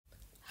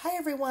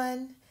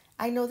everyone.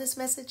 I know this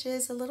message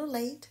is a little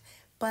late,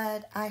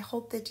 but I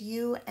hope that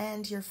you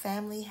and your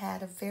family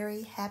had a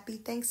very happy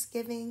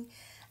Thanksgiving.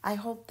 I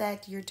hope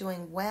that you're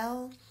doing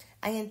well.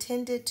 I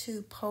intended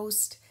to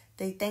post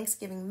the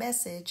Thanksgiving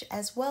message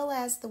as well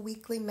as the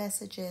weekly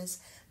messages,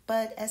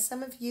 but as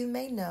some of you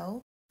may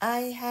know,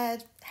 I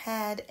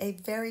had a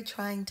very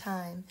trying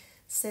time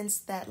since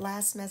that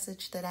last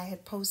message that I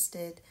had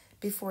posted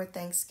before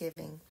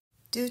Thanksgiving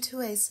due to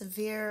a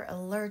severe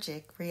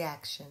allergic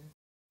reaction.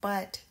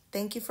 But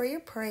thank you for your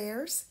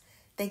prayers.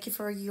 Thank you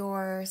for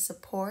your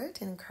support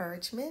and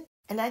encouragement.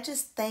 And I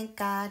just thank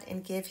God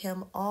and give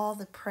Him all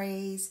the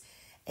praise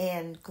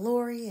and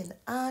glory and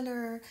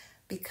honor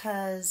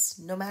because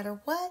no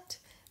matter what,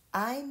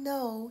 I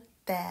know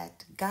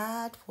that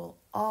God will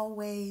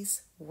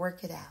always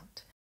work it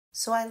out.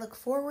 So I look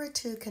forward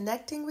to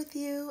connecting with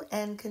you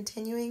and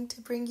continuing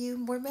to bring you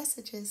more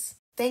messages.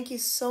 Thank you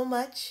so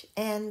much,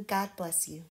 and God bless you.